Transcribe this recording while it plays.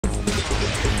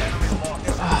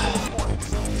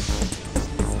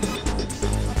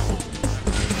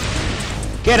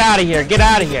Get out of here. Get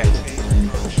out of here.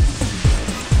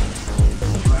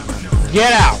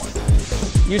 Get out.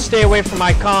 You stay away from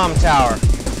my comm tower.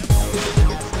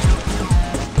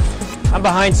 I'm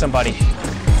behind somebody.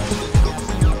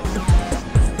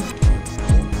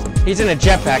 He's in a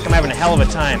jetpack. I'm having a hell of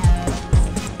a time.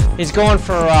 He's going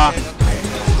for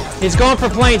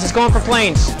planes. He's going for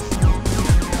planes.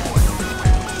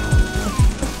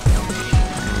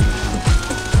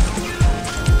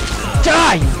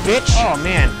 Die, you bitch! Oh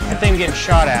man, I think I'm getting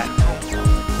shot at.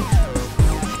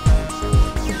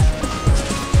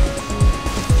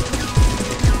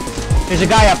 There's a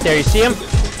guy up there. You see him?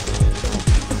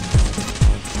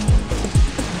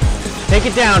 Take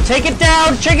it down. Take it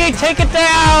down, Chiggy. Take it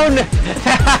down.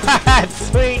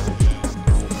 Sweet.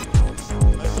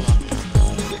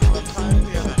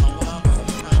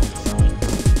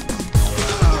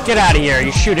 Get out of here.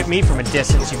 You shoot at me from a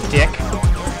distance, you dick.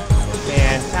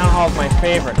 Man, Town Hall's my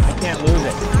favorite. I can't lose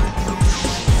it.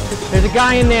 There's a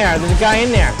guy in there. There's a guy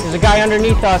in there. There's a guy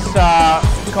underneath us,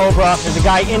 Cobra. There's a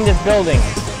guy in this building.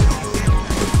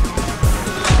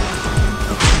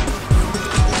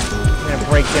 I'm gonna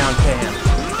break down to him.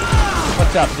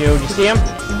 What's up, dude? You see him?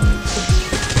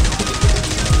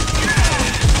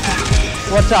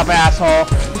 What's up, asshole?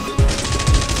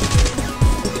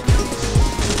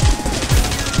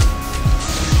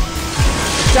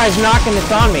 This guy's knocking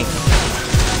this on me.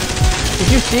 Did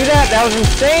you see that? That was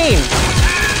insane!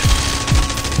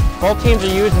 Both teams are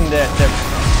using the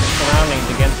surroundings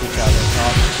against each other. So.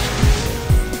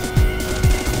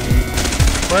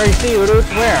 Where you see, Udus?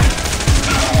 Where?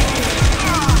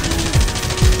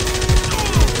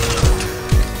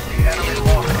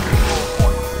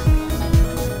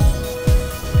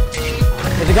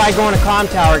 There's a guy going to comm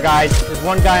tower, guys. There's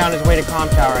one guy on his way to comm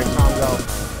tower. I saw him go.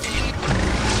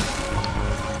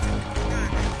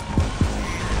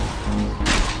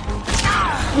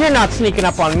 You're not sneaking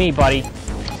up on me, buddy.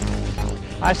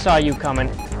 I saw you coming.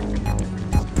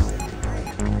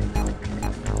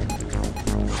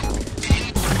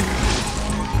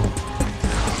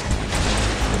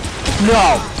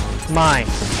 No! Mine.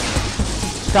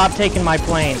 Stop taking my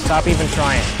plane. Stop even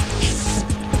trying.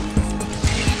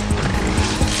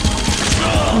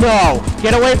 No!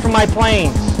 Get away from my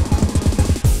planes!